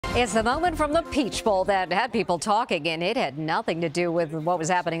It's the moment from the Peach Bowl that had people talking, and it had nothing to do with what was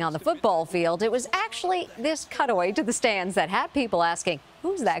happening on the football field. It was actually this cutaway to the stands that had people asking,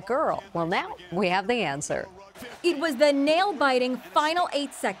 who's that girl? Well, now we have the answer. It was the nail-biting final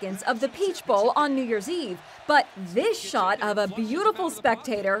 8 seconds of the Peach Bowl on New Year's Eve. But this shot of a beautiful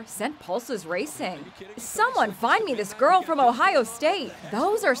spectator sent pulses racing. Someone find me this girl from Ohio State.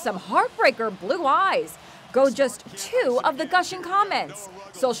 Those are some heartbreaker blue eyes. Go just 2 of the gushing comments.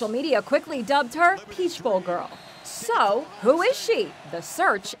 Social media quickly dubbed her Peach Bowl Girl. So, who is she? The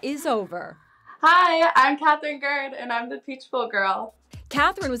search is over. Hi, I'm Catherine Gerd, and I'm the Peach Bowl Girl.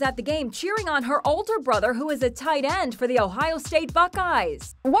 Catherine was at the game cheering on her older brother, who is a tight end for the Ohio State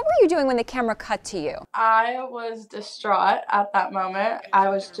Buckeyes. What were you doing when the camera cut to you? I was distraught at that moment. I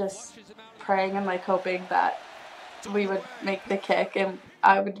was just praying and hoping that we would make the kick and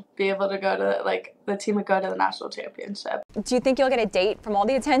I would be able to go to, the team would go to the national championship. Do you think you'll get a date from all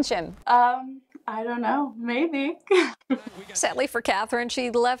the attention? I don't know, maybe. Sadly for Catherine, she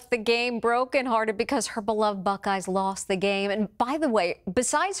left the game brokenhearted because her beloved Buckeyes lost the game. And by the way,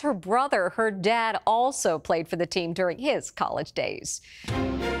 besides her brother, her dad also played for the team during his college days.